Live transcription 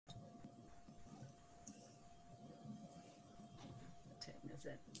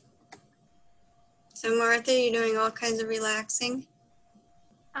present. So Martha, you're doing all kinds of relaxing?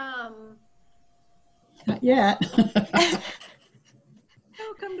 Not yet.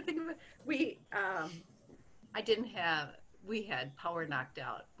 No, come to think of it, we had power knocked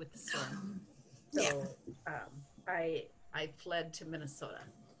out with the storm. So I fled to Minnesota.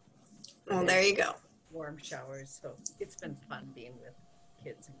 Well, there you go. Warm showers. So it's been fun being with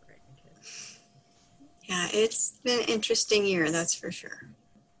kids and grandkids. Yeah, it's been an interesting year, that's for sure.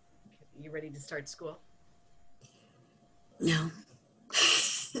 You ready to start school? No.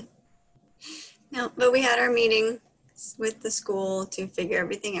 No, but we had our meeting with the school to figure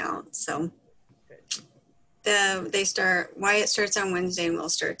everything out. So Wyatt starts on Wednesday and Will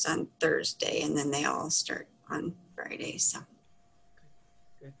starts on Thursday, and then they all start on Friday. So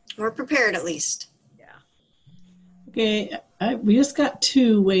Good. We're prepared at least. Yeah. Okay, we just got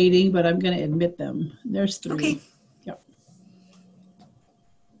 2 waiting, but I'm going to admit them. There's 3. Okay. Yep.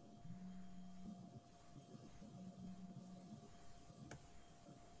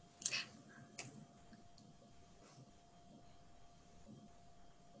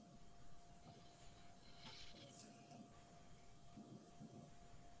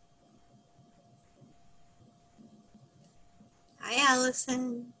 Hi,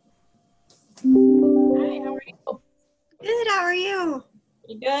 Allison. Hi, how are you? Good, how are you?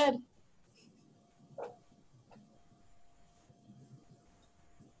 Pretty good.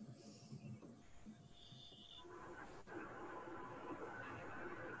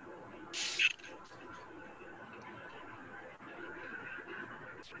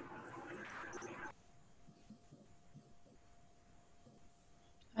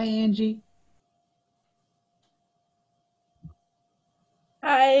 Hi, Angie.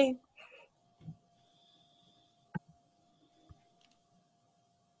 Hi.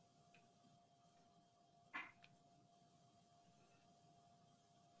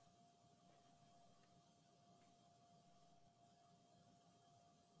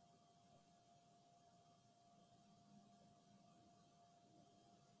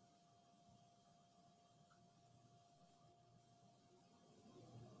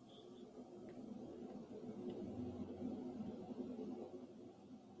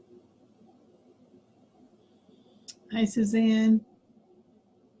 Hi, Suzanne.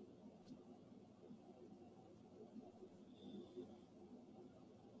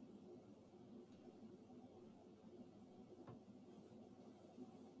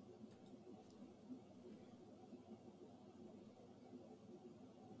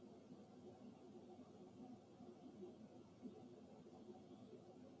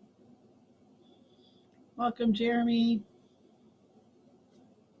 Welcome, Jeremy.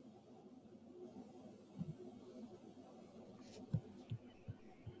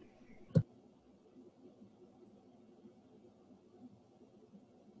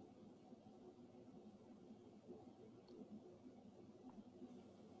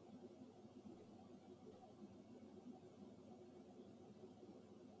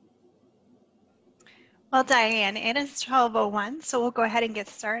 Well, Diane, it is 12:01, so we'll go ahead and get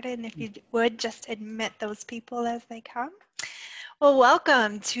started. And if you would just admit those people as they come. Well,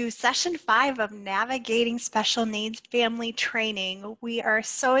 welcome to session 5 of Navigating Special Needs Family Training. We are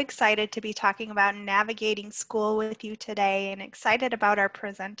so excited to be talking about navigating school with you today and excited about our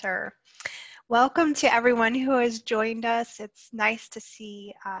presenter. Welcome to everyone who has joined us. It's nice to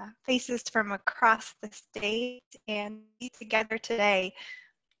see faces from across the state and be together today.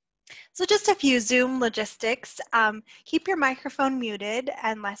 So just a few Zoom logistics. Keep your microphone muted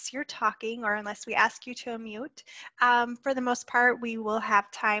unless you're talking or unless we ask you to unmute. For the most part, we will have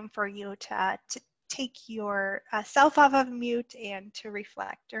time for you to take your self off of mute and to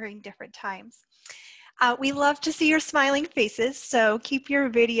reflect during different times. We love to see your smiling faces, so keep your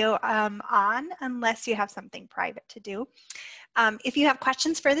video on unless you have something private to do. If you have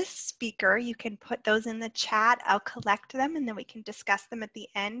questions for the speaker, you can put those in the chat. I'll collect them and then we can discuss them at the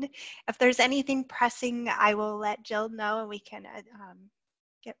end. If there's anything pressing, I will let Jill know and we can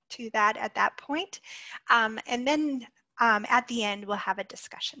get to that at that point. And then at the end, we'll have a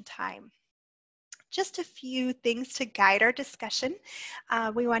discussion time. Just a few things to guide our discussion.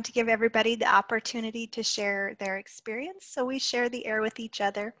 We want to give everybody the opportunity to share their experience, so we share the air with each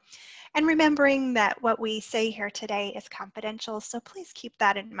other. And remembering that what we say here today is confidential, so please keep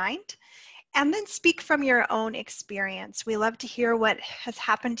that in mind. And then speak from your own experience. We love to hear what has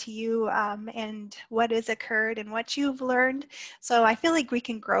happened to you and what has occurred and what you've learned. So I feel like we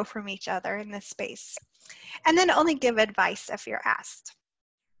can grow from each other in this space. And then only give advice if you're asked.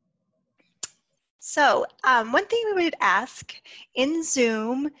 So one thing we would ask in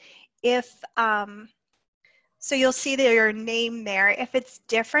Zoom, if So you'll see your name there. If it's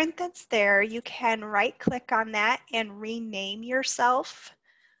different that's there, you can right click on that and rename yourself.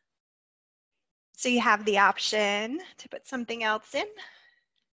 So you have the option to put something else in.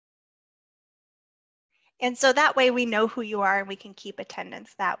 And so that way we know who you are and we can keep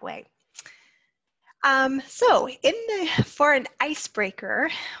attendance that way. For an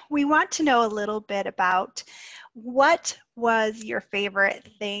icebreaker, we want to know a little bit about what was your favorite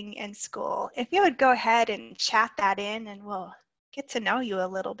thing in school. If you would go ahead and chat that in and we'll get to know you a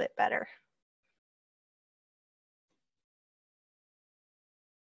little bit better.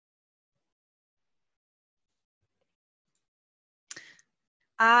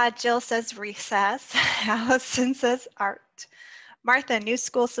 Jill says recess. Allison says art. Martha, new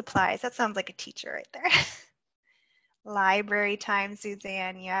school supplies. That sounds like a teacher right there. Library time,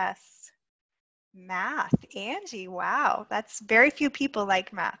 Suzanne, yes. Math, Angie, wow. That's very few people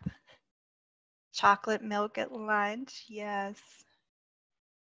like math. Chocolate milk at lunch, yes.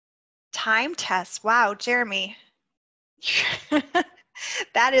 Time tests, wow, Jeremy.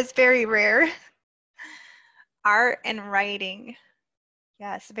 That is very rare. Art and writing,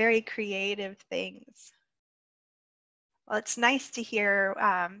 yes, very creative things. Well, it's nice to hear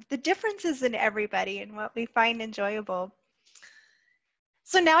the differences in everybody and what we find enjoyable.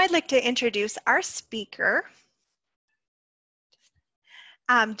 So now I'd like to introduce our speaker.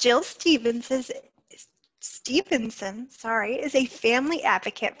 Jill Stevenson is a family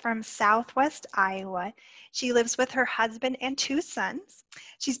advocate from Southwest Iowa. She lives with her husband and 2 sons.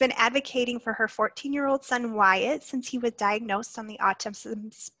 She's been advocating for her 14-year-old son Wyatt since he was diagnosed on the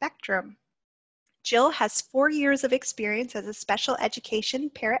autism spectrum. Jill has 4 years of experience as a special education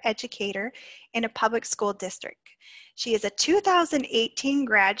paraeducator in a public school district. She is a 2018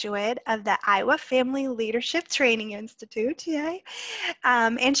 graduate of the Iowa Family Leadership Training Institute, yay.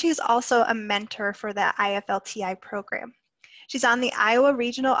 And she's also a mentor for the IFLTI program. She's on the Iowa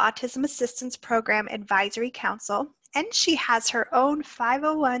Regional Autism Assistance Program Advisory Council, and she has her own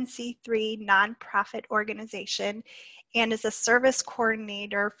 501c3 nonprofit organization and is a service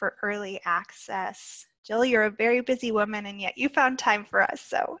coordinator for early access. Jill, you're a very busy woman, and yet you found time for us.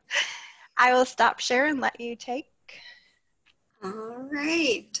 So I will stop share and let you take. All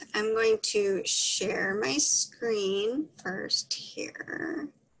right, I'm going to share my screen first here.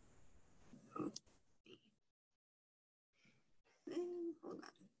 Okay. Hold on.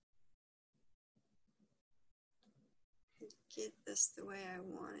 Get this the way I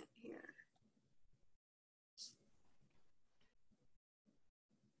want it here.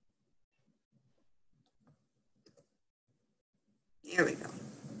 There we go.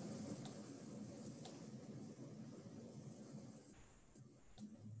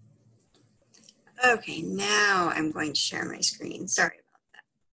 Okay, now I'm going to share my screen. Sorry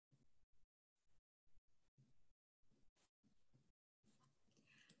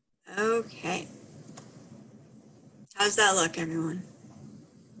about that. Okay. How's that look, everyone?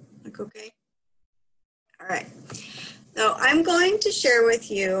 Look okay? All right. So I'm going to share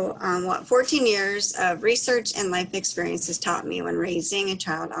with you what 14 years of research and life experience has taught me when raising a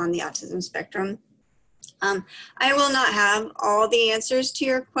child on the autism spectrum. I will not have all the answers to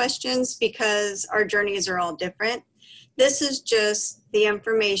your questions because our journeys are all different. This is just the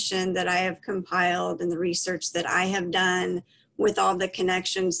information that I have compiled and the research that I have done with all the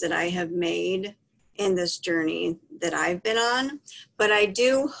connections that I have made in this journey that I've been on. But I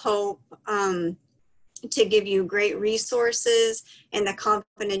do hope to give you great resources and the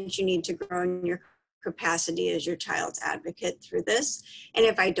confidence you need to grow in your capacity as your child's advocate through this. And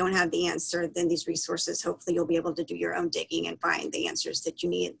if I don't have the answer, then these resources, hopefully you'll be able to do your own digging and find the answers that you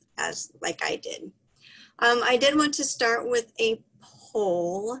need, as like I did. I did want to start with a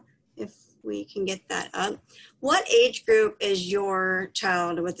poll, if we can get that up. What age group is your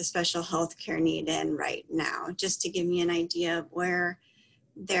child with a special health care need in right now? Just to give me an idea of where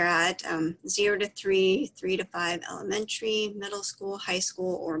they're at, 0 to 3, 3 to 5 elementary, middle school, high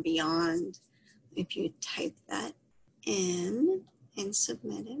school, or beyond. If you type that in and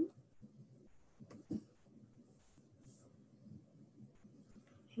submit it.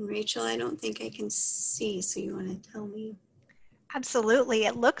 And Rachel, I don't think I can see, so you want to tell me? Absolutely.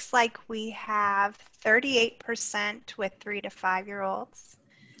 It looks like we have 38% with 3 to 5-year-olds.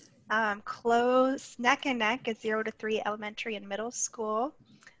 Close neck and neck is 0 to 3 elementary and middle school.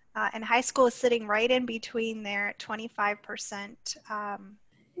 And high school is sitting right in between there at 25%,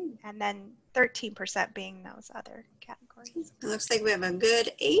 and then 13% being those other categories. It looks like we have a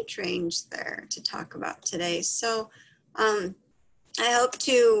good age range there to talk about today. So I hope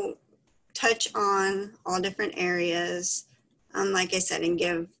to touch on all different areas, like I said, and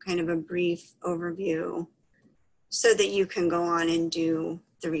give kind of a brief overview so that you can go on and do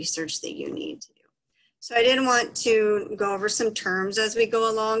the research that you need to do. So I did want to go over some terms as we go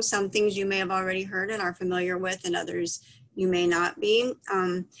along. Some things you may have already heard and are familiar with, and others you may not be.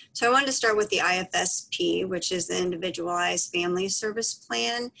 So I wanted to start with the IFSP, which is the Individualized Family Service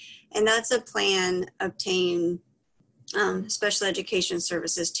Plan. And that's a plan obtaining special education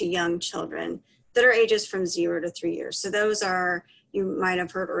services to young children that are ages from 0 to 3 years. So those are, you might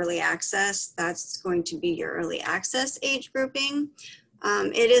have heard early access. That's going to be your early access age grouping.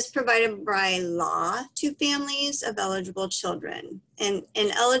 It is provided by law to families of eligible children. And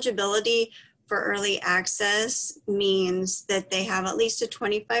eligibility for early access means that they have at least a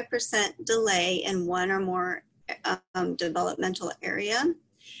 25% delay in one or more developmental area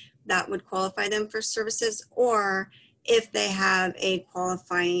that would qualify them for services, or if they have a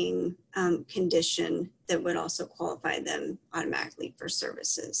qualifying condition that would also qualify them automatically for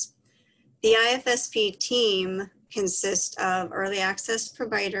services. The IFSP team consists of early access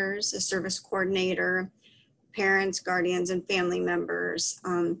providers, a service coordinator, parents, guardians, and family members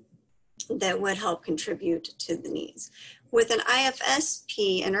that would help contribute to the needs. With an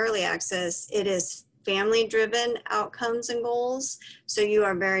IFSP and early access, it is family-driven outcomes and goals. So you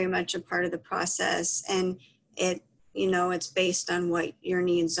are very much a part of the process, and it's based on what your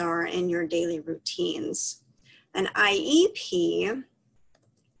needs are and your daily routines. An IEP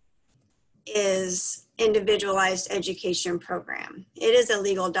is Individualized Education Program. It is a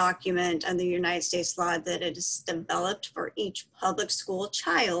legal document under United States law that it is developed for each public school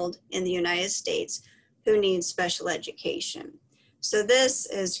child in the United States who needs special education. So this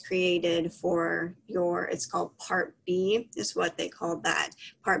is created for it's called Part B, is what they call that,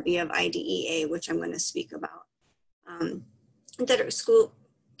 Part B of IDEA, which I'm going to speak about. That are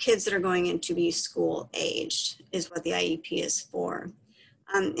kids that are going in to be school aged is what the IEP is for.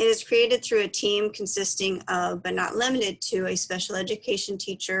 It is created through a team consisting of, but not limited to, a special education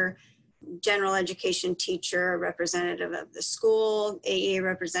teacher, general education teacher, a representative of the school, AEA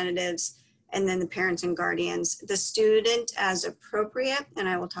representatives, and then the parents and guardians, the student as appropriate, and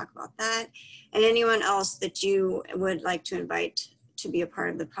I will talk about that, and anyone else that you would like to invite to be a part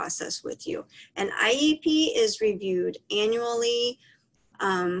of the process with you. An IEP is reviewed annually,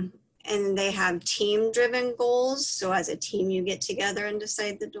 and they have team-driven goals. So as a team, you get together and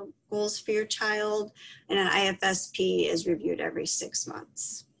decide the goals for your child. And an IFSP is reviewed every 6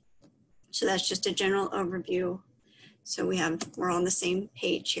 months. So that's just a general overview. So we're on the same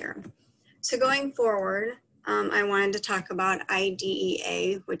page here. So going forward, I wanted to talk about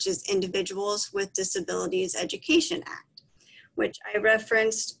IDEA, which is Individuals with Disabilities Education Act, which I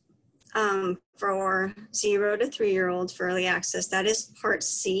referenced for 0 to 3-year-olds for early access. That is Part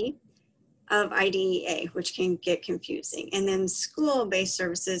C of IDEA, which can get confusing. And then school-based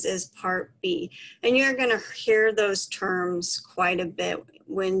services is Part B. And you're going to hear those terms quite a bit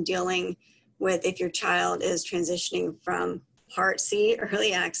when dealing with if your child is transitioning from Part C,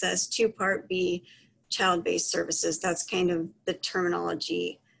 early access, to Part B, child-based services. That's kind of the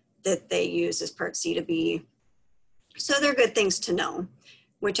terminology that they use as Part C to B. So they're good things to know,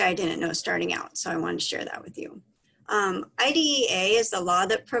 which I didn't know starting out. So I wanted to share that with you. IDEA is the law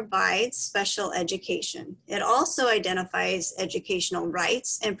that provides special education. It also identifies educational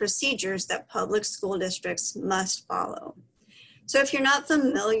rights and procedures that public school districts must follow. So if you're not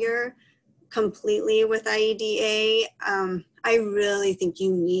familiar completely with IDEA, I really think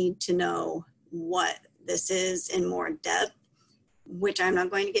you need to know what this is in more depth, which I'm not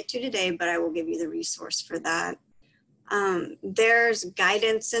going to get to today, but I will give you the resource for that. There's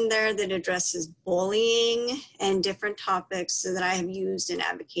guidance in there that addresses bullying and different topics that I have used in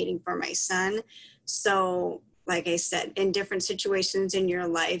advocating for my son. So like I said, in different situations in your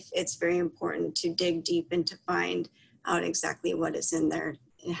life, it's very important to dig deep and to find out exactly what is in there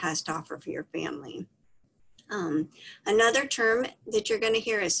it has to offer for your family. Another term that you're going to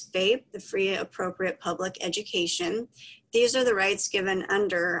hear is FAPE, the Free Appropriate Public Education. These are the rights given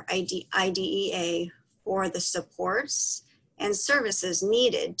under IDEA for the supports and services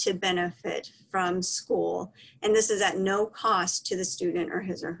needed to benefit from school. And this is at no cost to the student or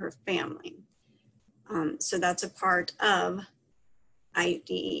his or her family. So that's a part of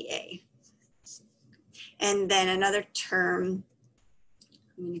IDEA. And then another term,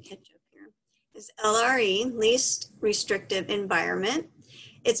 I'm going to catch up here, is LRE, Least Restrictive Environment.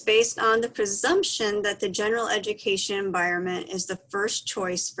 It's based on the presumption that the general education environment is the first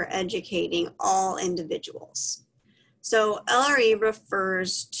choice for educating all individuals. So LRE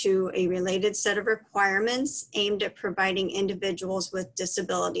refers to a related set of requirements aimed at providing individuals with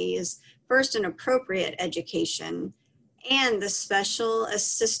disabilities first an appropriate education and the special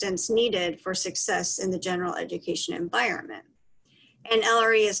assistance needed for success in the general education environment. And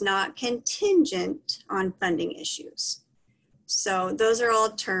LRE is not contingent on funding issues. So those are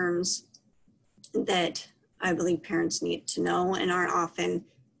all terms that I believe parents need to know and aren't often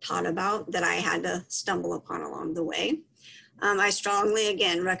taught about, that I had to stumble upon along the way. I strongly,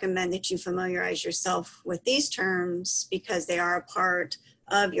 again, recommend that you familiarize yourself with these terms because they are a part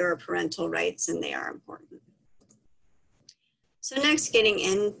of your parental rights and they are important. So next, getting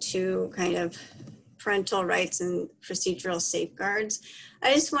into kind of parental rights and procedural safeguards,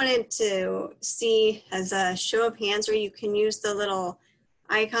 I just wanted to see as a show of hands where you can use the little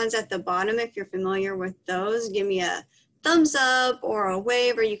icons at the bottom. If you're familiar with those, give me a thumbs up or a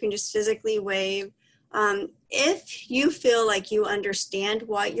wave, or you can just physically wave. If you feel like you understand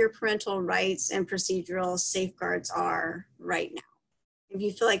what your parental rights and procedural safeguards are right now, if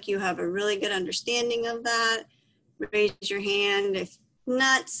you feel like you have a really good understanding of that, raise your hand. If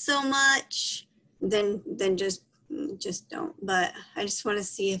not so much, then just don't. But I just want to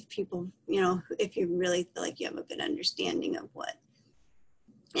see if people, if you really feel like you have a good understanding of what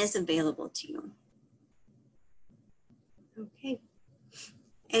is available to you. Okay.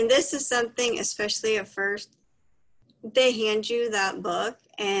 And this is something, especially at first, they hand you that book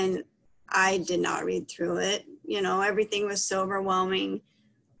and I did not read through it. Everything was so overwhelming.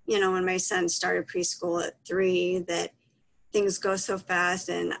 When my son started preschool at 3, that things go so fast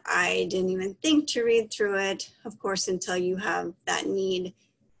and I didn't even think to read through it, of course, until you have that need.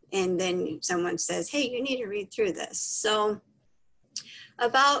 And then someone says, hey, you need to read through this. So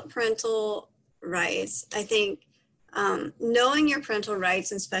about parental rights, I think knowing your parental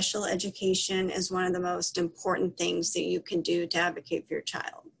rights in special education is one of the most important things that you can do to advocate for your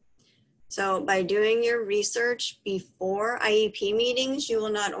child. So by doing your research before IEP meetings, you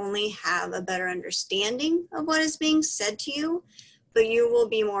will not only have a better understanding of what is being said to you, but you will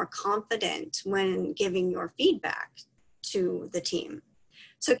be more confident when giving your feedback to the team.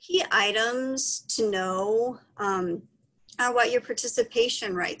 So key items to know are what your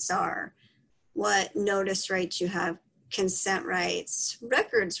participation rights are, what notice rights you have, consent rights,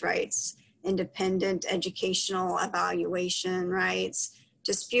 records rights, independent educational evaluation rights,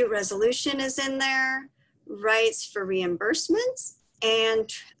 dispute resolution is in there, rights for reimbursements,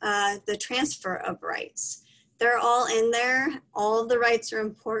 and the transfer of rights. They're all in there. All of the rights are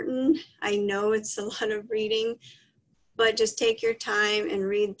important. I know it's a lot of reading, but just take your time and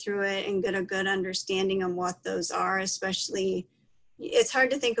read through it and get a good understanding of what those are, especially, it's hard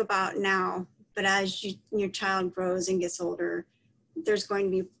to think about now, but as your child grows and gets older, there's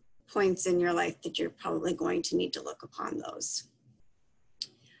going to be points in your life that you're probably going to need to look upon those.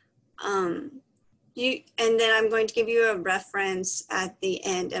 And then I'm going to give you a reference at the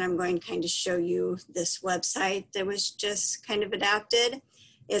end, and I'm going to kind of show you this website that was just kind of adapted.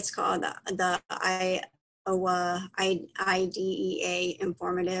 It's called the Iowa IDEA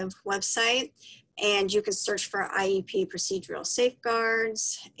Informative website, and you can search for IEP procedural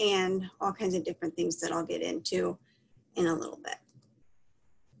safeguards and all kinds of different things that I'll get into in a little bit.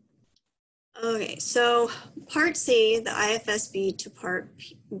 Okay, so Part C, the IFSB to Part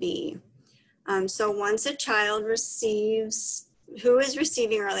B. So once a child who is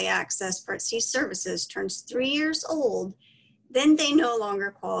receiving early access Part C services turns 3 years old, then they no longer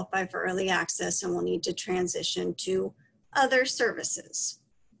qualify for early access and will need to transition to other services.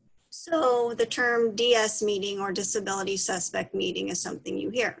 So the term DS meeting or disability suspect meeting is something you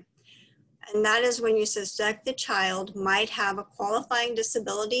hear. And that is when you suspect the child might have a qualifying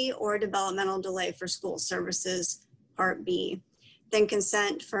disability or developmental delay for school services, Part B. Then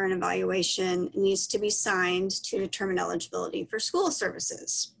consent for an evaluation needs to be signed to determine eligibility for school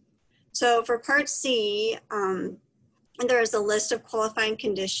services. So for Part C, there is a list of qualifying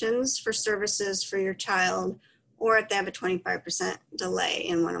conditions for services for your child, or if they have a 25% delay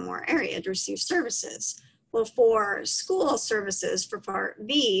in one or more area to receive services. Well, for school services for Part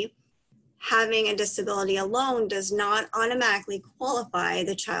B, having a disability alone does not automatically qualify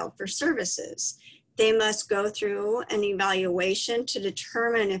the child for services. They must go through an evaluation to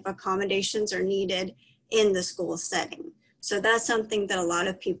determine if accommodations are needed in the school setting. So that's something that a lot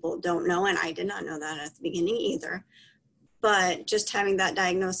of people don't know, and I did not know that at the beginning either. But just having that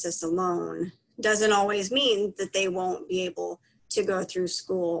diagnosis alone doesn't always mean that they won't be able to go through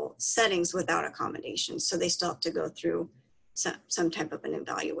school settings without accommodations. So they still have to go through some type of an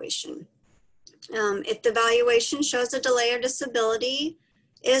evaluation. If the evaluation shows a delay or disability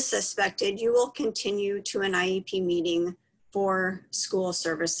is suspected, you will continue to an IEP meeting for school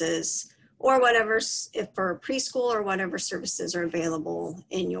services or whatever, if for preschool or whatever services are available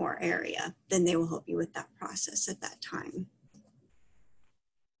in your area, then they will help you with that process at that time.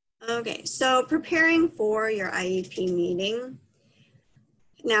 Okay, so preparing for your IEP meeting.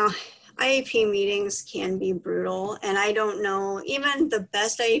 Now, IEP meetings can be brutal, and I don't know, even the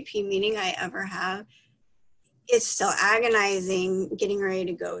best IEP meeting I ever have, it's still agonizing getting ready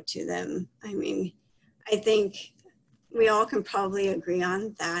to go to them. I mean, I think we all can probably agree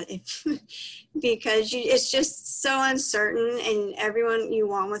on that because it's just so uncertain, and everyone, you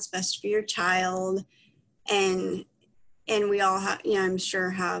want what's best for your child. And we all have, you know, I'm sure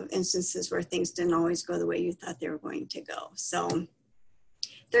have instances where things didn't always go the way you thought they were going to go. So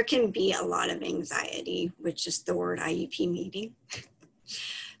there can be a lot of anxiety with just the word IEP meeting.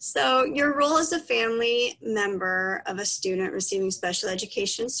 So your role as a family member of a student receiving special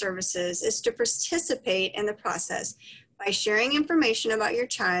education services is to participate in the process by sharing information about your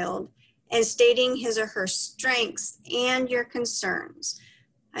child and stating his or her strengths and your concerns.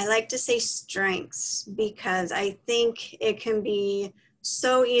 I like to say strengths because I think it can be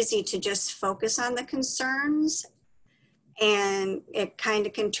so easy to just focus on the concerns, and it kind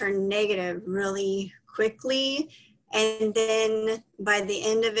of can turn negative really quickly. And then by the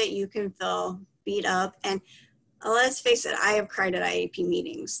end of it, you can feel beat up. And let's face it, I have cried at IEP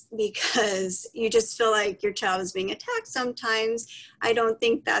meetings because you just feel like your child is being attacked sometimes. I don't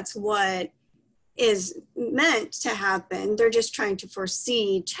think that's what is meant to happen. They're just trying to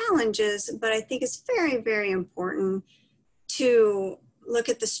foresee challenges. But I think it's very, very important to look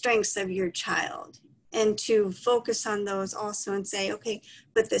at the strengths of your child and to focus on those also and say, okay,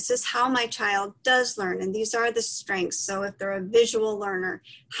 but this is how my child does learn, and these are the strengths. So if they're a visual learner,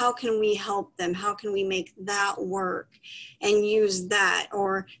 how can we help them? How can we make that work and use that?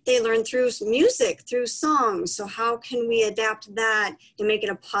 Or they learn through music, through songs. So how can we adapt that and make it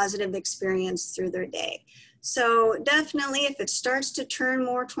a positive experience through their day? So definitely, if it starts to turn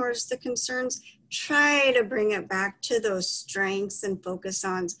more towards the concerns, try to bring it back to those strengths and focus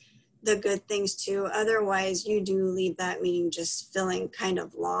on the good things too. Otherwise, you do leave that meeting just feeling kind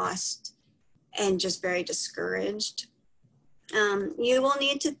of lost and just very discouraged. You will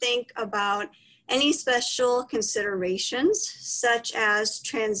need to think about any special considerations such as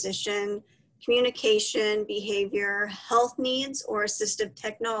transition, communication, behavior, health needs, or assistive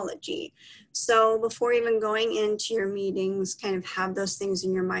technology. So before even going into your meetings, kind of have those things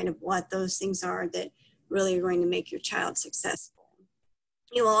in your mind of what those things are that really are going to make your child successful.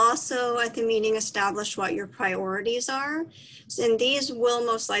 You will also at the meeting establish what your priorities are. And these will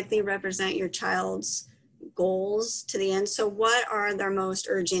most likely represent your child's goals to the end. So what are their most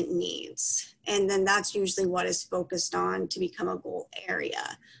urgent needs? And then that's usually what is focused on to become a goal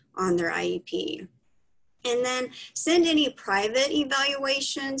area on their IEP. And then send any private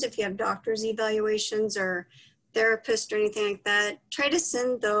evaluations, if you have doctor's evaluations or therapist or anything like that, try to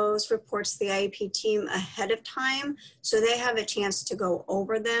send those reports to the IEP team ahead of time so they have a chance to go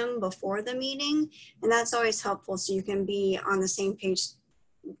over them before the meeting. And that's always helpful so you can be on the same page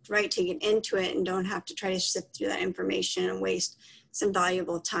right to get into it and don't have to try to sift through that information and waste some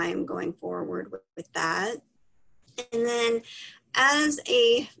valuable time going forward with that. And then as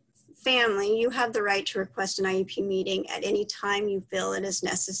a family, you have the right to request an IEP meeting at any time you feel it is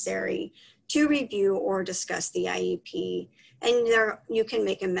necessary to review or discuss the IEP. And you can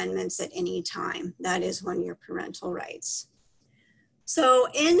make amendments at any time. That is one of your parental rights. So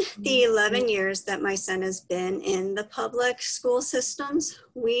in the 11 years that my son has been in the public school systems,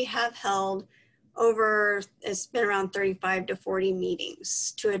 we have held it's been around 35 to 40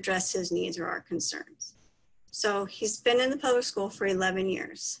 meetings to address his needs or our concerns. So he's been in the public school for 11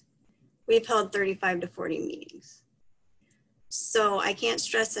 years. We've held 35 to 40 meetings. So I can't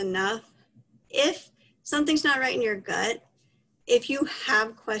stress enough, if something's not right in your gut, if you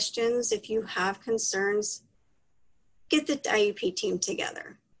have questions, if you have concerns, get the IEP team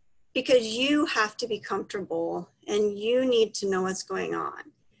together because you have to be comfortable and you need to know what's going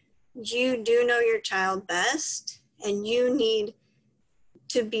on. You do know your child best and you need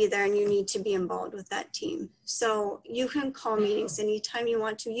to be there and you need to be involved with that team. So you can call meetings anytime you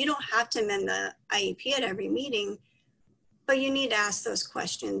want to. You don't have to amend the IEP at every meeting, but you need to ask those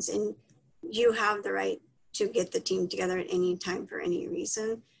questions and you have the right to get the team together at any time for any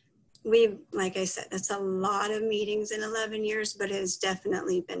reason. Like I said, that's a lot of meetings in 11 years, but it has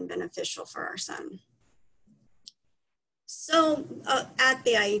definitely been beneficial for our son. So at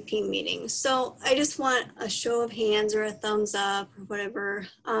the IEP meeting, so I just want a show of hands or a thumbs up or whatever.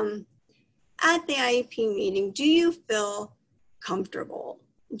 At the IEP meeting, do you feel comfortable?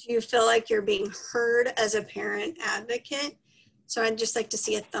 Do you feel like you're being heard as a parent advocate? So I'd just like to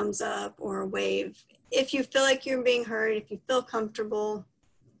see a thumbs up or a wave if you feel like you're being heard, if you feel comfortable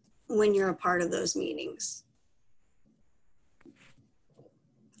when you're a part of those meetings.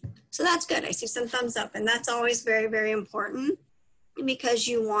 So that's good. I see some thumbs up, and that's always very, very important because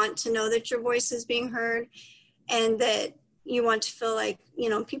you want to know that your voice is being heard and that you want to feel like, you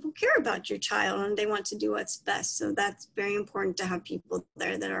know, people care about your child and they want to do what's best. So that's very important to have people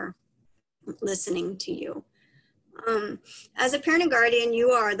there that are listening to you. As a parent and guardian,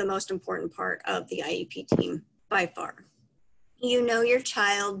 you are the most important part of the IEP team by far. You know your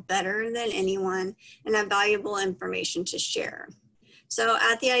child better than anyone and have valuable information to share. So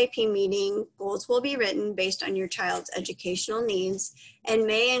at the IEP meeting, goals will be written based on your child's educational needs and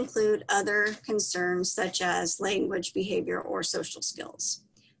may include other concerns such as language, behavior, or social skills.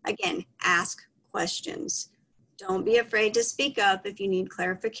 Again, ask questions. Don't be afraid to speak up if you need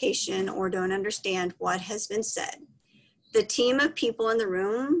clarification or don't understand what has been said. The team of people in the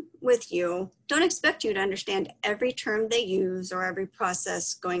room with you don't expect you to understand every term they use or every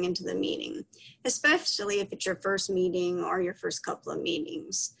process going into the meeting, especially if it's your first meeting or your first couple of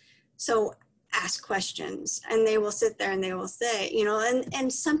meetings. So ask questions, and they will sit there and they will say, you know,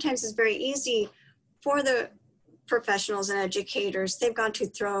 and sometimes it's very easy for the professionals and educators. They've gone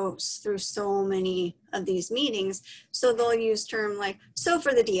through so many of these meetings. So they'll use term like, so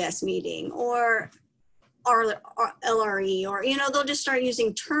for the DS meeting, or LRE, or, you know, they'll just start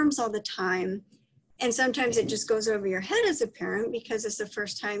using terms all the time. And sometimes it just goes over your head as a parent because it's the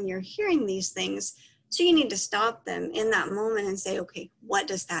first time you're hearing these things. So you need to stop them in that moment and say, okay, what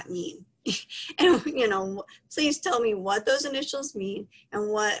does that mean? And, you know, please tell me what those initials mean and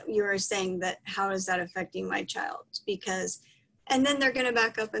what you're saying, that how is that affecting my child? Because, and then they're going to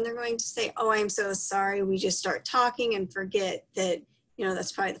back up and they're going to say, oh, I'm so sorry. We just start talking and forget that, you know,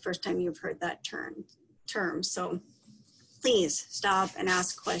 that's probably the first time you've heard that term. So please stop and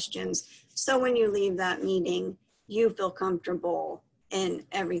ask questions. So when you leave that meeting, you feel comfortable in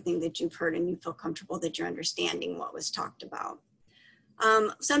everything that you've heard and you feel comfortable that you're understanding what was talked about.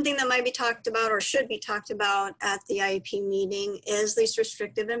 Something that might be talked about or should be talked about at the IEP meeting is least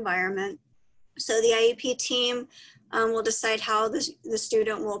restrictive environment. So the IEP team will decide how the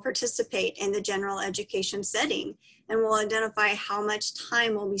student will participate in the general education setting, and will identify how much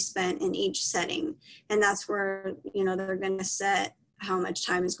time will be spent in each setting. And that's where, you know, they're going to set how much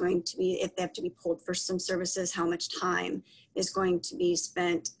time is going to be, if they have to be pulled for some services, how much time is going to be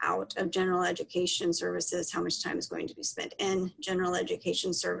spent out of general education services, how much time is going to be spent in general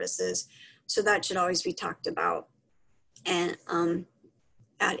education services. So that should always be talked about and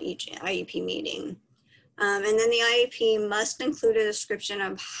at each IEP meeting. And then the IEP must include a description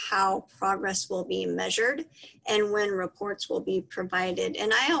of how progress will be measured and when reports will be provided.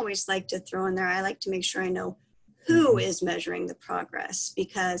 And I always like to throw in there, I like to make sure I know who is measuring the progress,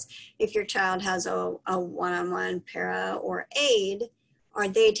 because if your child has a one-on-one para or aide, are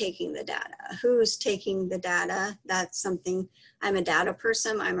they taking the data? Who's taking the data? That's something, I'm a data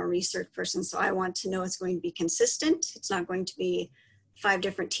person, I'm a research person, so I want to know it's going to be consistent. It's not going to be 5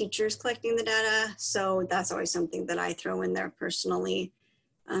 different teachers collecting the data. So that's always something that I throw in there personally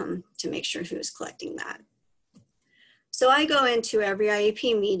to make sure who's collecting that. So I go into every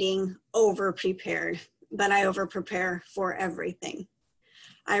IEP meeting over-prepared, but I over-prepare for everything.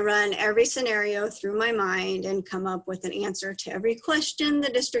 I run every scenario through my mind and come up with an answer to every question the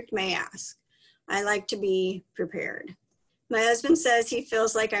district may ask. I like to be prepared. My husband says he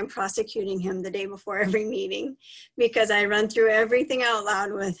feels like I'm prosecuting him the day before every meeting because I run through everything out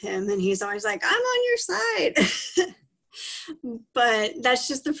loud with him, and he's always like, I'm on your side. But that's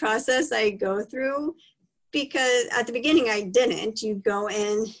just the process I go through, because at the beginning I didn't. You go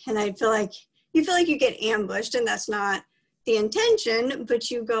in and I feel like you get ambushed, and that's not the intention,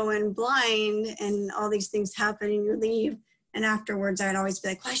 but you go in blind and all these things happen and you leave. And afterwards I'd always be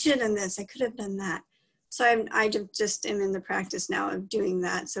like, well, I should have done this, I could have done that. So I just am in the practice now of doing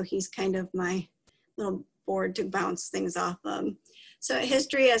that. So he's kind of my little board to bounce things off of. So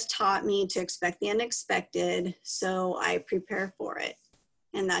history has taught me to expect the unexpected, so I prepare for it.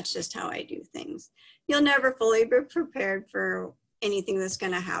 And that's just how I do things. You'll never fully be prepared for anything that's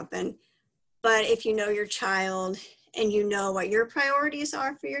going to happen. But if you know your child and you know what your priorities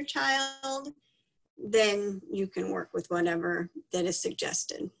are for your child, then you can work with whatever that is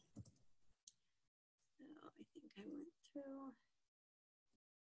suggested.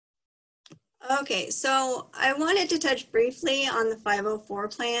 Okay, so I wanted to touch briefly on the 504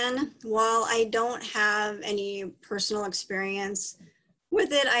 plan. While I don't have any personal experience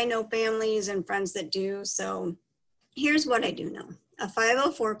with it, I know families and friends that do. So here's what I do know. A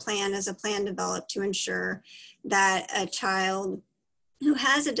 504 plan is a plan developed to ensure that a child who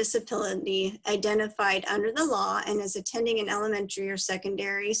has a disability identified under the law and is attending an elementary or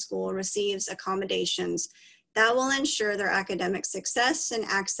secondary school receives accommodations that will ensure their academic success and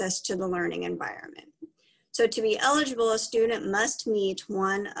access to the learning environment. So to be eligible, a student must meet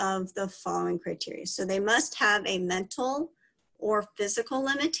one of the following criteria. So they must have a mental or physical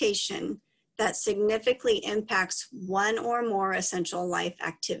limitation that significantly impacts one or more essential life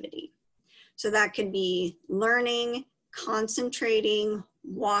activity. So that could be learning, concentrating,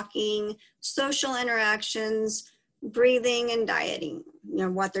 walking, social interactions, breathing, and dieting,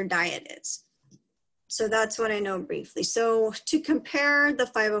 what their diet is. So that's what I know briefly. So to compare the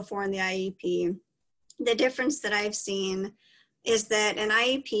 504 and the IEP, the difference that I've seen is that an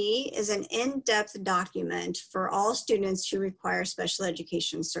IEP is an in-depth document for all students who require special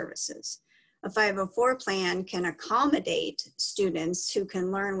education services. A 504 plan can accommodate students who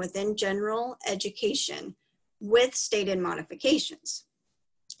can learn within general education with stated modifications.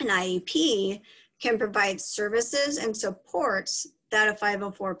 An IEP can provide services and supports that a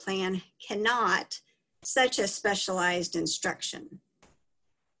 504 plan cannot, such as specialized instruction.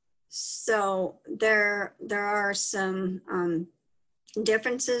 So there are some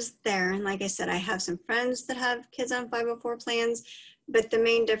differences there. And like I said, I have some friends that have kids on 504 plans, but the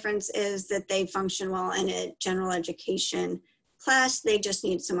main difference is that they function well in a general education class. They just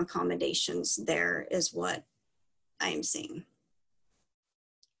need some accommodations there is what I'm seeing.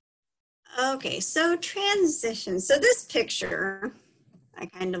 Okay, so transition. So this picture, I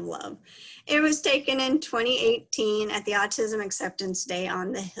kind of love. It was taken in 2018 at the Autism Acceptance Day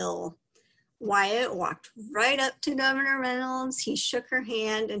on the Hill. Wyatt walked right up to Governor Reynolds. He shook her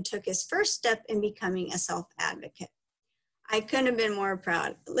hand and took his first step in becoming a self-advocate. I couldn't have been more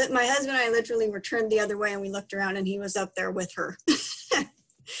proud. My husband and I literally were turned the other way and we looked around and he was up there with her.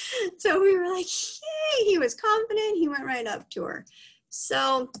 So we were like, yay, he was confident. He went right up to her.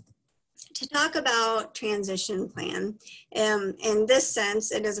 So to talk about transition plan, in this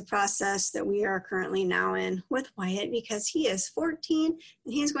sense, it is a process that we are currently now in with Wyatt because he is 14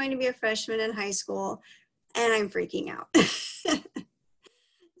 and he's going to be a freshman in high school and I'm freaking out.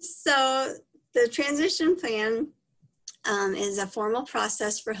 So the transition plan is a formal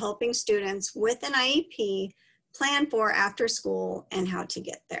process for helping students with an IEP plan for after school and how to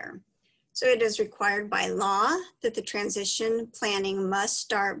get there. So it is required by law that the transition planning must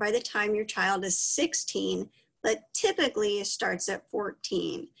start by the time your child is 16, but typically it starts at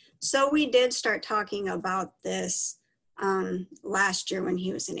 14. So we did start talking about this last year when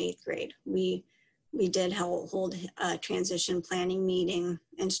he was in 8th grade. We did hold a transition planning meeting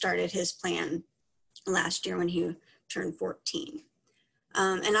and started his plan last year when he turned 14.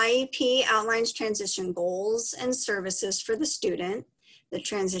 An IEP outlines transition goals and services for the student. The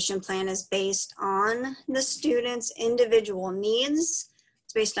transition plan is based on the student's individual needs.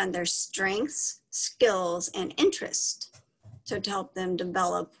 It's based on their strengths, skills, and interest. So to help them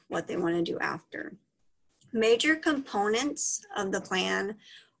develop what they want to do after. Major components of the plan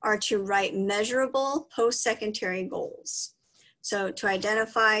are to write measurable post-secondary goals. So to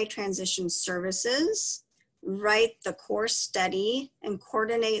identify transition services, write the course study, and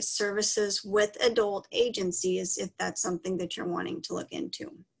coordinate services with adult agencies if that's something that you're wanting to look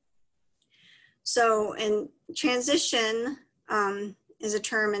into. So in transition is a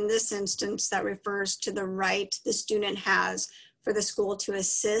term in this instance that refers to the right the student has for the school to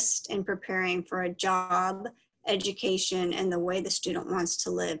assist in preparing for a job, education, and the way the student wants to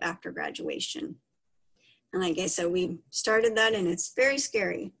live after graduation. And like I said, we started that and it's very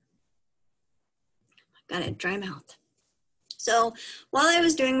scary. Got a dry mouth. So while I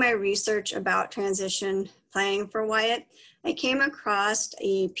was doing my research about transition planning for Wyatt, I came across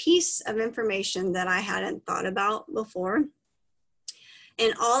a piece of information that I hadn't thought about before.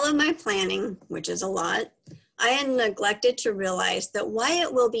 In all of my planning, which is a lot, I had neglected to realize that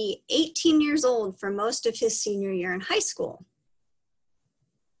Wyatt will be 18 years old for most of his senior year in high school.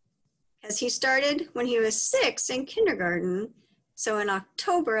 As he started when he was 6 in kindergarten, so in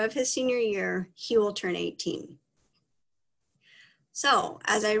October of his senior year, he will turn 18. So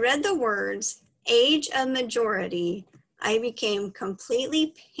as I read the words, age of majority, I became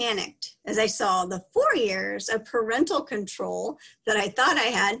completely panicked as I saw the 4 years of parental control that I thought I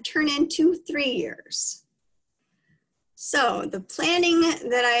had turn into 3 years. So the planning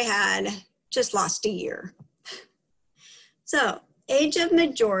that I had just lost a year. So age of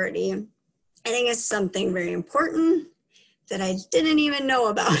majority, I think is something very important that I didn't even know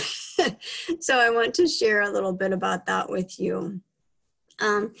about. So I want to share a little bit about that with you.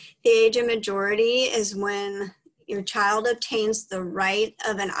 The age of majority is when your child obtains the right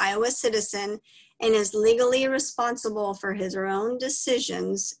of an Iowa citizen and is legally responsible for his or her own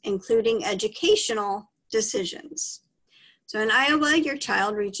decisions, including educational decisions. So in Iowa, your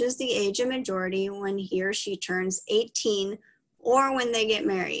child reaches the age of majority when he or she turns 18 or when they get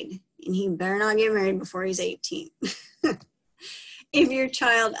married. And he better not get married before he's 18. If your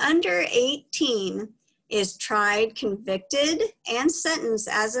child under 18 is tried, convicted, and sentenced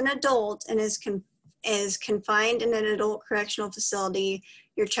as an adult and is confined in an adult correctional facility,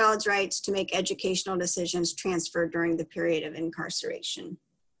 your child's rights to make educational decisions transfer during the period of incarceration.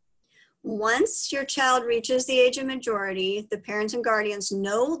 Once your child reaches the age of majority, the parents and guardians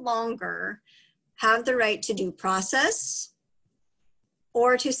no longer have the right to due process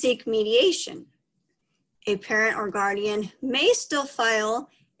or to seek mediation. A parent or guardian may still file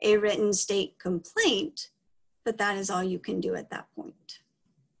a written state complaint, but that is all you can do at that point.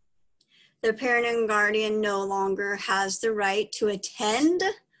 The parent and guardian no longer has the right to attend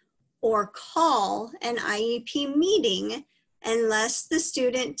or call an IEP meeting unless the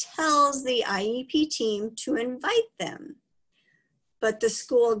student tells the IEP team to invite them. But the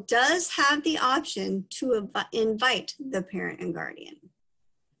school does have the option to invite the parent and guardian.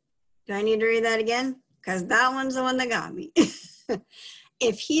 Do I need to read that again? Because that one's the one that got me.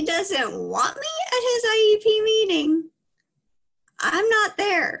 If he doesn't want me at his IEP meeting, I'm not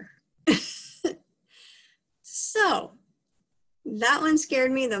there. So that one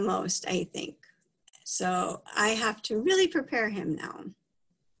scared me the most, I think. So I have to really prepare him now.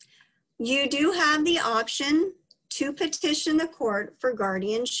 You do have the option to petition the court for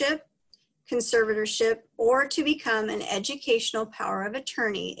guardianship, conservatorship, or to become an educational power of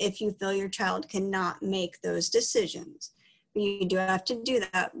attorney if you feel your child cannot make those decisions. You do have to do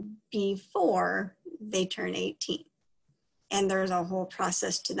that before they turn 18. And there's a whole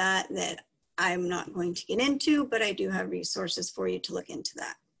process to that that I'm not going to get into, but I do have resources for you to look into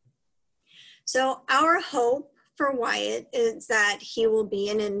that. So our hope for Wyatt is that he will be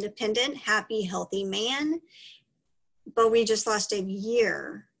an independent, happy, healthy man, but we just lost a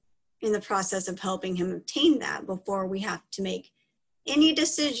year in the process of helping him obtain that before we have to make any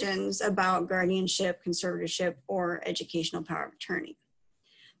decisions about guardianship, conservatorship, or educational power of attorney.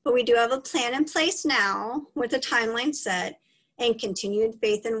 But we do have a plan in place now with a timeline set and continued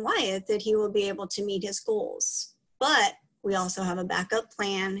faith in Wyatt that he will be able to meet his goals. But we also have a backup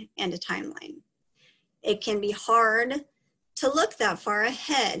plan and a timeline. It can be hard to look that far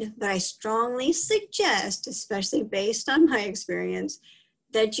ahead, but I strongly suggest, especially based on my experience,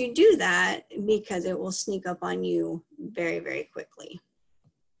 that you do that because it will sneak up on you very, very quickly.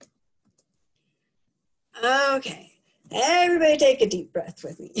 Okay, everybody take a deep breath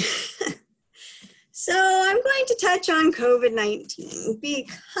with me. So I'm going to touch on COVID-19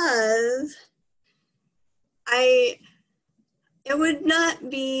 because it would not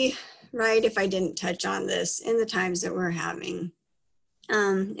be right if I didn't touch on this in the times that we're having.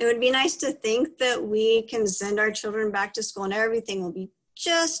 It would be nice to think that we can send our children back to school and everything will be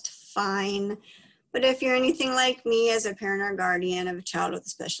just fine. But if you're anything like me as a parent or guardian of a child with a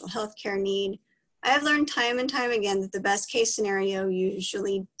special health care need, I have learned time and time again that the best case scenario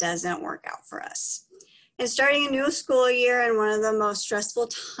usually doesn't work out for us. And starting a new school year and one of the most stressful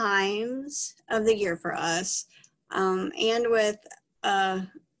times of the year for us, and with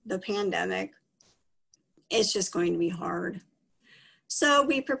the pandemic, it's just going to be hard. So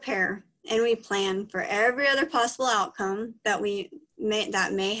we prepare and we plan for every other possible outcome that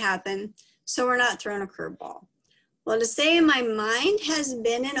may happen, so we're not thrown a curveball. Well, to say my mind has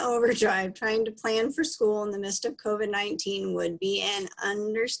been in overdrive trying to plan for school in the midst of COVID-19 would be an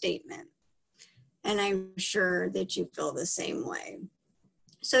understatement. And I'm sure that you feel the same way.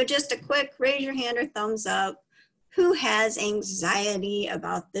 So just a quick raise your hand or thumbs up. Who has anxiety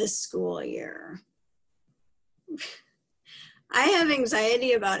about this school year? I have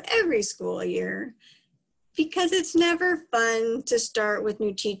anxiety about every school year because it's never fun to start with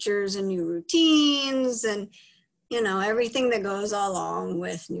new teachers and new routines and, you know, everything that goes along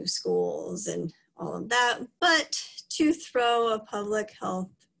with new schools and all of that. But to throw a public health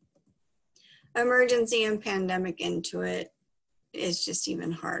emergency and pandemic into it is just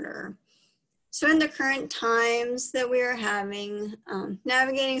even harder. So in the current times that we are having,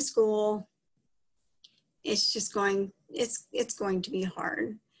 navigating school, it's going to be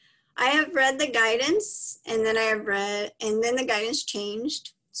hard. I have read the guidance and then the guidance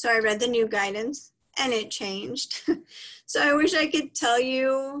changed. So I read the new guidance and it changed. So I wish I could tell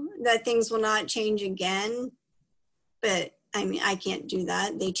you that things will not change again, but I mean, I can't do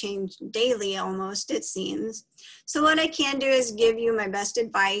that. They change daily almost, it seems. So what I can do is give you my best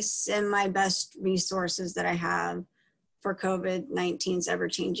advice and my best resources that I have for COVID-19's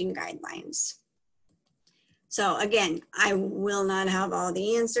ever-changing guidelines. So again, I will not have all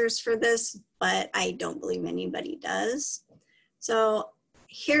the answers for this, but I don't believe anybody does. So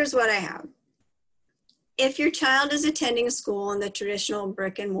here's what I have. If your child is attending school in the traditional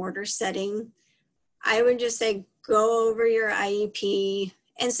brick and mortar setting, I would just say go over your IEP.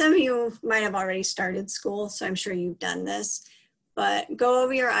 And some of you might have already started school, so I'm sure you've done this, but go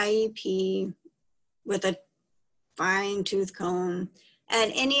over your IEP with a fine tooth comb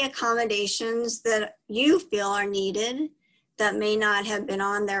and any accommodations that you feel are needed that may not have been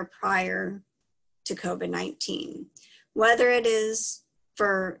on there prior to COVID-19. Whether it is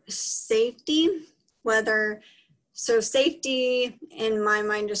for safety, so safety, in my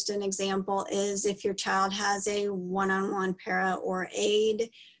mind, just an example is if your child has a one-on-one para or aide,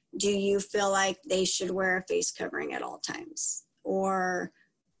 do you feel like they should wear a face covering at all times? Or,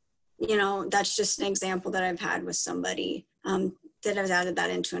 you know, that's just an example that I've had with somebody that has added that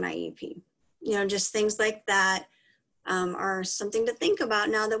into an IEP. You know, just things like that are something to think about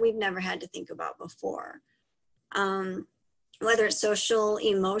now that we've never had to think about before. Whether it's social,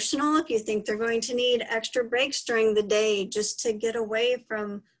 emotional, if you think they're going to need extra breaks during the day just to get away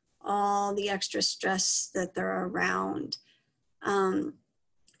from all the extra stress that they're around.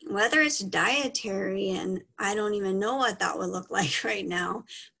 Whether it's dietary, and I don't even know what that would look like right now,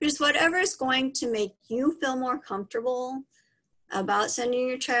 just whatever is going to make you feel more comfortable about sending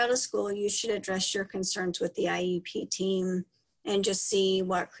your child to school, you should address your concerns with the IEP team and just see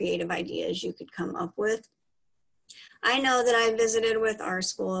what creative ideas you could come up with. I know that I visited with our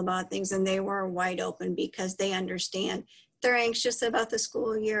school about things and they were wide open because they understand they're anxious about the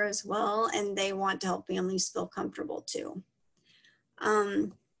school year as well, and they want to help families feel comfortable too.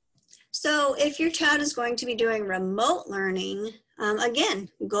 So if your child is going to be doing remote learning, again,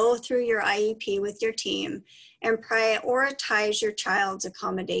 go through your IEP with your team and prioritize your child's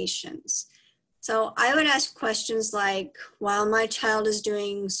accommodations. So I would ask questions like, while my child is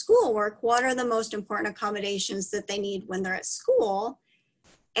doing schoolwork, what are the most important accommodations that they need when they're at school?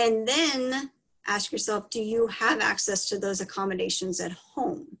 And then ask yourself, do you have access to those accommodations at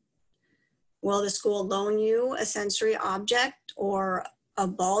home? Will the school loan you a sensory object or a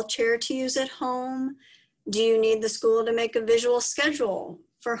ball chair to use at home? Do you need the school to make a visual schedule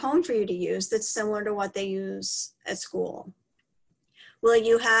for home for you to use that's similar to what they use at school? Will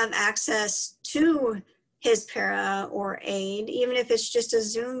you have access to his para or aide, even if it's just a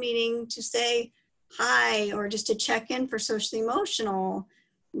Zoom meeting to say hi or just to check in for social emotional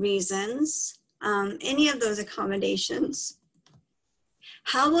reasons? Any of those accommodations.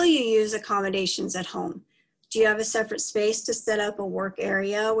 How will you use accommodations at home? Do you have a separate space to set up a work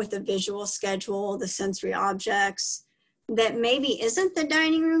area with a visual schedule, the sensory objects that maybe isn't the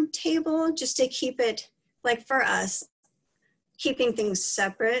dining room table, just to keep it, like for us, keeping things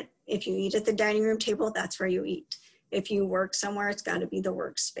separate. If you eat at the dining room table, that's where you eat. If you work somewhere, it's got to be the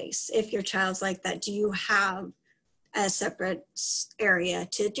workspace. If your child's like that, do you have a separate area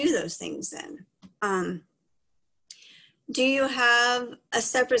to do those things in? Do you have a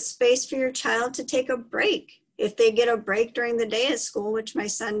separate space for your child to take a break? If they get a break during the day at school, which my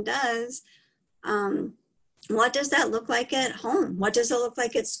son does, what does that look like at home? What does it look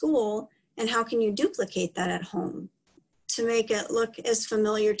like at school? And how can you duplicate that at home to make it look as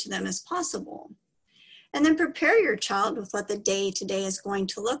familiar to them as possible? And then prepare your child with what the day-to-day is going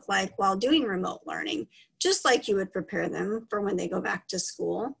to look like while doing remote learning, just like you would prepare them for when they go back to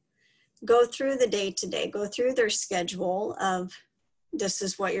school. Go through the day-to-day, go through their schedule of, this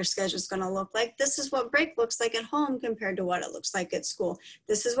is what your schedule is going to look like. This is what break looks like at home compared to what it looks like at school.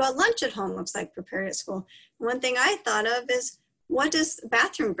 This is what lunch at home looks like prepared at school. One thing I thought of is, what does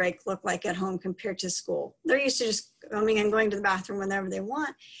bathroom break look like at home compared to school? They're used to just coming and going to the bathroom whenever they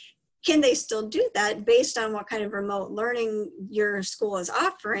want. Can they still do that based on what kind of remote learning your school is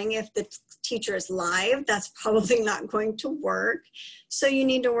offering? If the teacher is live, that's probably not going to work. So you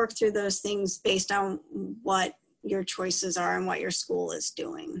need to work through those things based on what your choices are and what your school is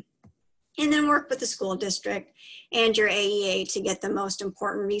doing. And then work with the school district and your AEA to get the most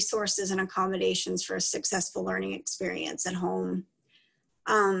important resources and accommodations for a successful learning experience at home.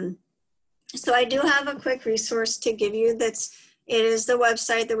 So I do have a quick resource to give you it is the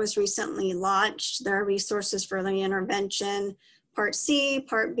website that was recently launched. There are resources for early intervention, Part C,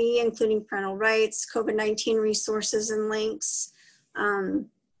 Part B, including parental rights, COVID-19 resources and links.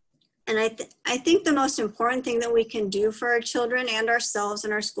 And I think the most important thing that we can do for our children and ourselves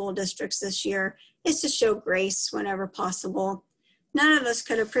and our school districts this year is to show grace whenever possible. None of us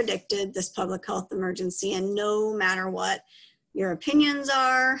could have predicted this public health emergency, and no matter what your opinions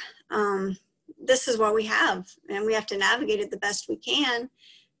are, this is what we have, and we have to navigate it the best we can.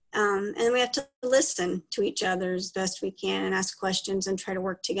 And we have to listen to each other as best we can and ask questions and try to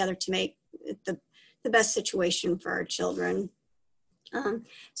work together to make it the best situation for our children.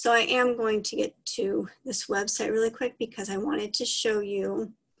 So I am going to get to this website really quick because I wanted to show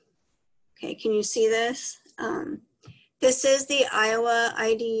you. Okay, can you see this? This is the Iowa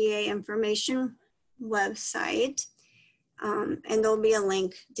IDEA information website. And there'll be a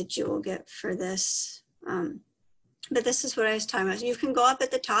link that you will get for this. But this is what I was talking about. You can go up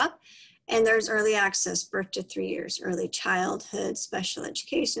at the top and there's early access, birth to 3 years, early childhood, special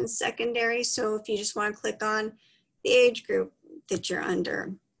education, secondary. So if you just want to click on the age group that you're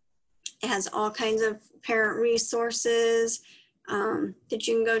under, it has all kinds of parent resources that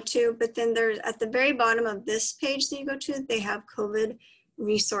you can go to. But then there's at the very bottom of this page that you go to, they have COVID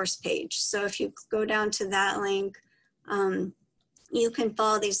resource page. So if you go down to that link, you can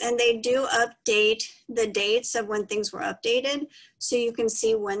follow these, and they do update the dates of when things were updated. So you can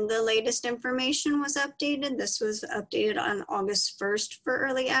see when the latest information was updated. This was updated on August 1st for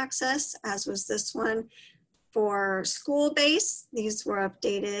early access, as was this one for school-based. These were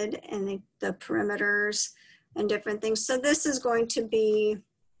updated, and the perimeters and different things. So this is going to be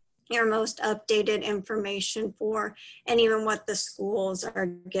your most updated information for, and even what the schools are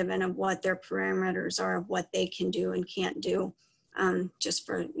given of what their parameters are of what they can do and can't do. Just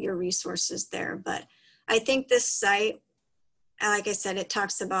for your resources there. But I think this site, like I said, it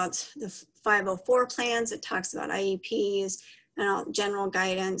talks about the 504 plans, it talks about IEPs and all general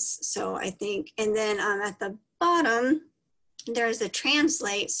guidance. So I think, and then at the bottom, there's a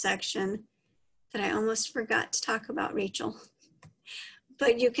translate section that I almost forgot to talk about, Rachel.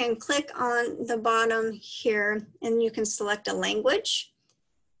 But you can click on the bottom here and you can select a language.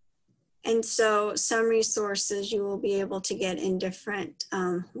 And so some resources you will be able to get in different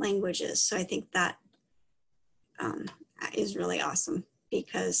languages. So I think that is really awesome,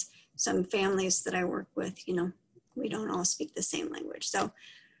 because some families that I work with, you know, we don't all speak the same language. So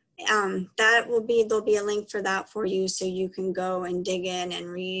that will be, there'll be a link for that for you, so you can go and dig in and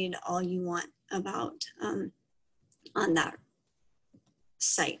read all you want about on that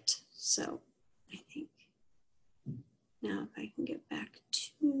site. So I think now if I can get back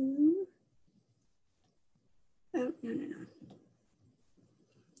to, oh, no.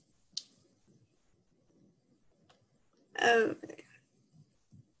 Okay.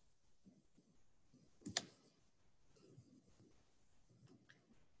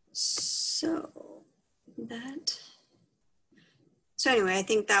 So anyway, I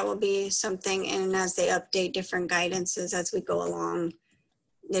think that will be something, and as they update different guidances as we go along,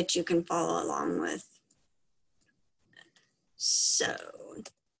 that you can follow along with. So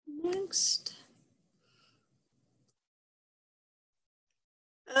next.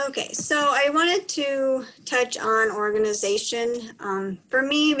 Okay, so I wanted to touch on organization. For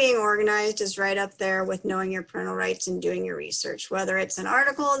me, being organized is right up there with knowing your parental rights and doing your research, whether it's an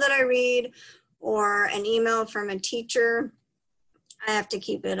article that I read or an email from a teacher. I have to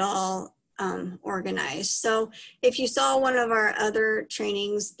keep it all organized. So if you saw one of our other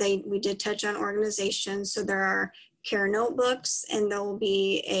trainings, we did touch on organization. So there are care notebooks, and there will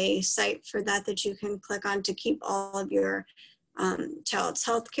be a site for that you can click on to keep all of your child's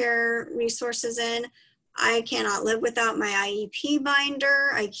healthcare resources in. I cannot live without my IEP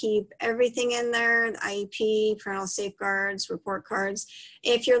binder. I keep everything in there, the IEP, parental safeguards, report cards.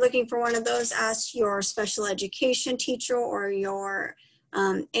 If you're looking for one of those, ask your special education teacher or your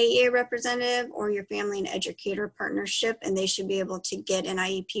AEA representative or your family and educator partnership, and they should be able to get an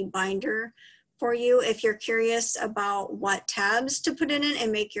IEP binder for you. If you're curious about what tabs to put in it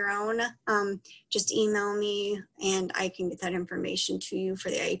and make your own, just email me and I can get that information to you for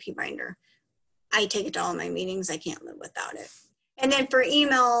the IEP binder. I take it to all my meetings. I can't live without it. And then for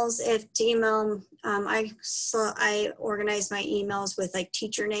emails, if to email, I organize my emails with like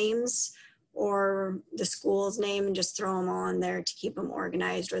teacher names or the school's name and just throw them all in there to keep them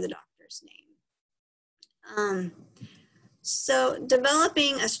organized, or the doctor's name. So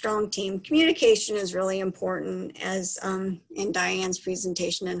developing a strong team, communication is really important, as in Diane's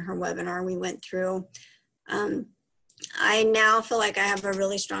presentation and her webinar we went through. I now feel like I have a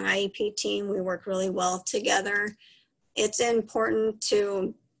really strong IEP team. We work really well together. It's important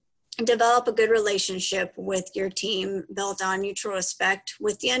to Develop a good relationship with your team built on mutual respect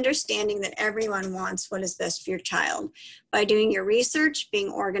with the understanding that everyone wants what is best for your child. By doing your research, being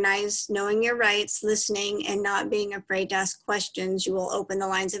organized, knowing your rights, listening, and not being afraid to ask questions, you will open the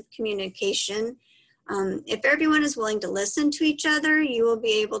lines of communication. If everyone is willing to listen to each other, you will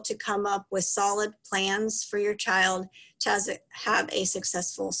be able to come up with solid plans for your child to have a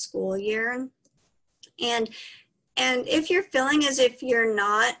successful school year. And if you're feeling as if you're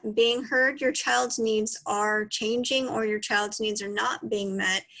not being heard, your child's needs are changing, or your child's needs are not being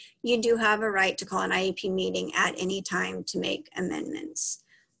met, you do have a right to call an IEP meeting at any time to make amendments.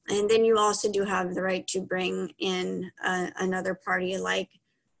 And then you also do have the right to bring in another party like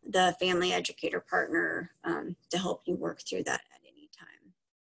the family educator partner to help you work through that at any time.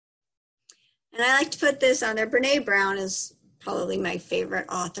 And I like to put this on there. Brene Brown is probably my favorite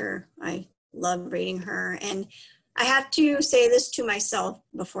author. I love reading her. And I have to say this to myself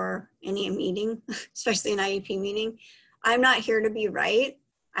before any meeting, especially an IEP meeting. I'm not here to be right.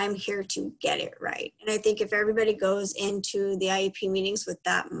 I'm here to get it right. And I think if everybody goes into the IEP meetings with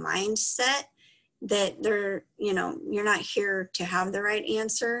that mindset, that you're not here to have the right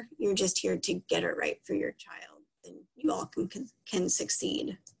answer. You're just here to get it right for your child, and you all can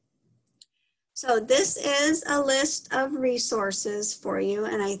succeed. So this is a list of resources for you,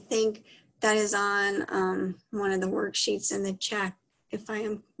 and I think that is on one of the worksheets in the chat, if I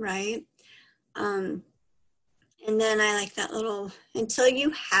am right. And then I like that little, until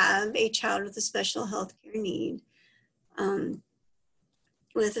you have a child with a special health care need,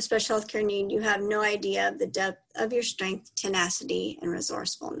 you have no idea of the depth of your strength, tenacity, and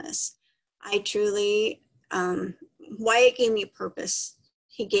resourcefulness. I truly, Wyatt gave me a purpose.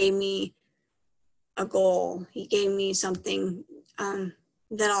 He gave me a goal. He gave me something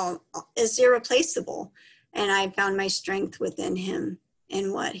that is irreplaceable. And I found my strength within him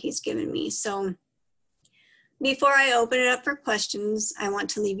and what he's given me. So before I open it up for questions, I want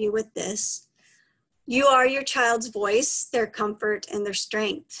to leave you with this. You are your child's voice, their comfort, and their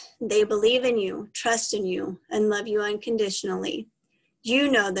strength. They believe in you, trust in you, and love you unconditionally.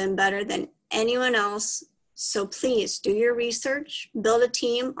 You know them better than anyone else. So please do your research, build a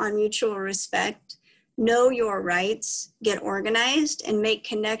team on mutual respect, know your rights, get organized, and make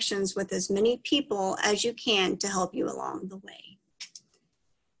connections with as many people as you can to help you along the way.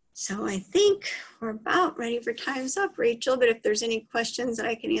 So I think we're about ready for time's up, Rachel, but if there's any questions that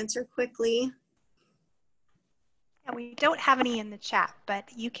I can answer quickly. Yeah, we don't have any in the chat, but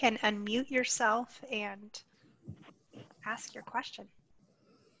you can unmute yourself and ask your question.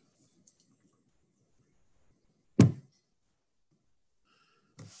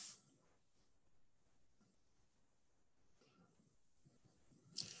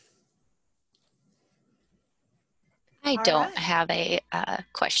 I All don't right. have a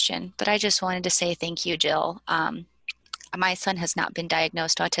question, but I just wanted to say thank you, Jill. My son has not been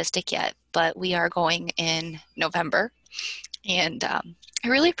diagnosed autistic yet, but we are going in November, and I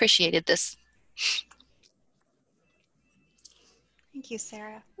really appreciated this. Thank you,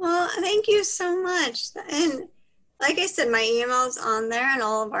 Sarah. Well, thank you so much. And like I said, my email's on there and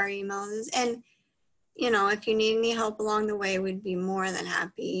all of our emails. And, if you need any help along the way, we'd be more than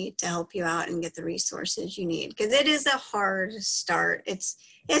happy to help you out and get the resources you need. Because it is a hard start. It's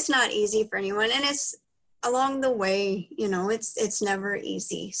not easy for anyone. And it's along the way, it's never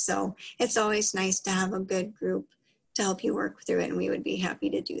easy. So it's always nice to have a good group to help you work through it. And we would be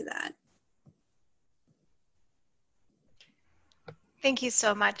happy to do that. Thank you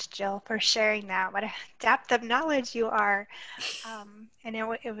so much, Jill, for sharing that. What a depth of knowledge you are. And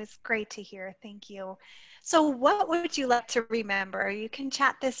it was great to hear. Thank you. So what would you like to remember? You can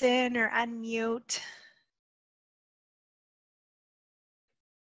chat this in or unmute.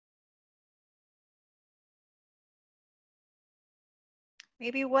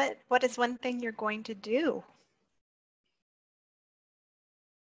 Maybe what is one thing you're going to do?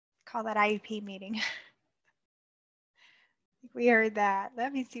 Call that IEP meeting. We heard that.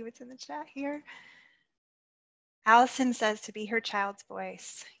 Let me see what's in the chat here. Allison says to be her child's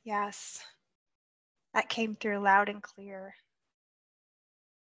voice. Yes, that came through loud and clear.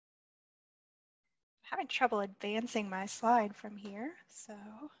 I'm having trouble advancing my slide from here, so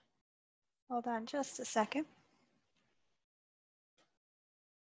hold on just a second.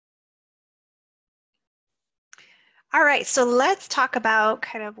 All right, so let's talk about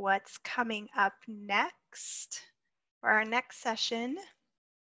kind of what's coming up next for our next session.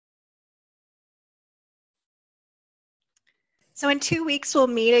 So in 2 weeks, we'll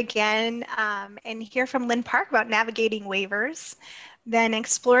meet again and hear from Lynn Park about navigating waivers, then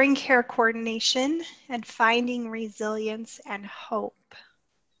exploring care coordination and finding resilience and hope.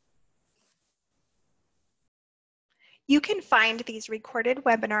 You can find these recorded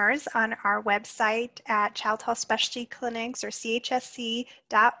webinars on our website at Child Health Specialty Clinics or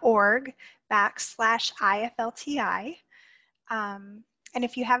chsc.org/IFLTI. And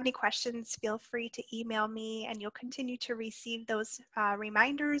if you have any questions, feel free to email me, and you'll continue to receive those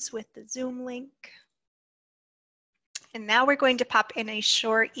reminders with the Zoom link. And now we're going to pop in a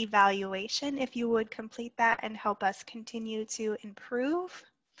short evaluation. If you would complete that and help us continue to improve,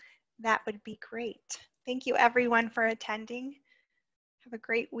 that would be great. Thank you everyone for attending. Have a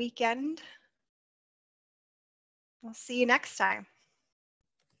great weekend. We'll see you next time.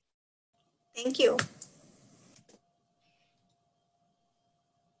 Thank you.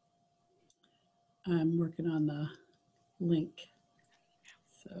 I'm working on the link.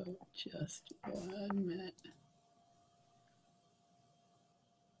 So just 1 minute.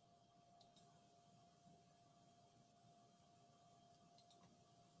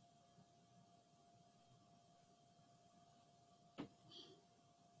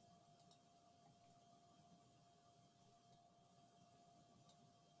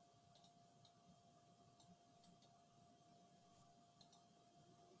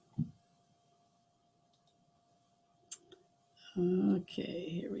 Okay,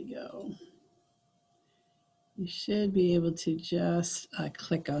 here we go. You should be able to just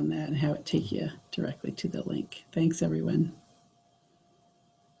click on that and have it take you directly to the link. Thanks, everyone.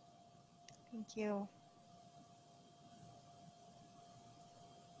 Thank you.